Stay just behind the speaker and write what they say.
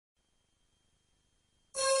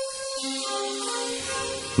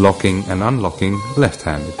locking and unlocking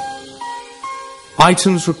left-handed.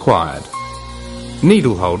 Items required: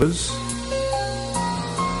 needle holders,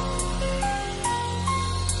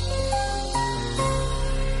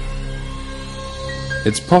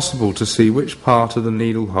 it's possible to see which part of the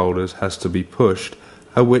needle holders has to be pushed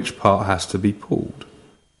and which part has to be pulled.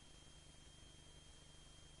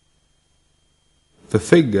 The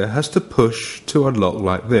finger has to push to unlock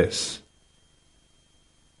like this.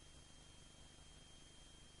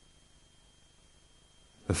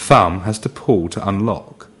 The thumb has to pull to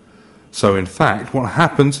unlock. So in fact what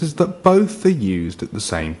happens is that both are used at the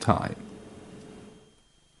same time.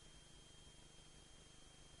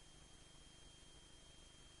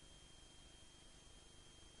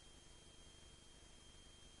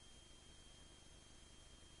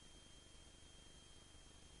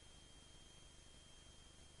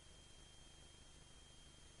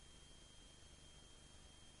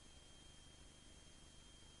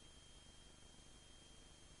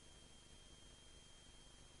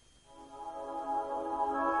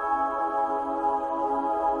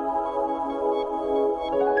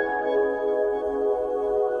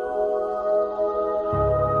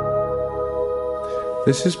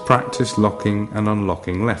 This is practice locking and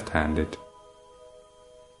unlocking left-handed.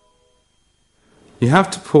 You have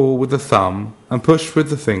to pull with the thumb and push with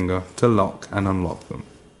the finger to lock and unlock them.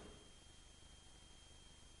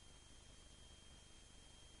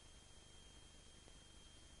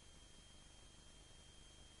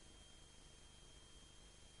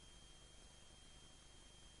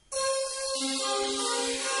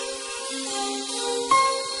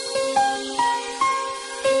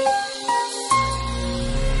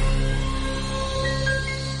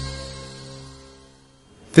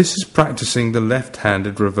 This is practicing the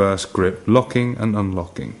left-handed reverse grip locking and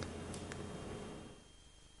unlocking.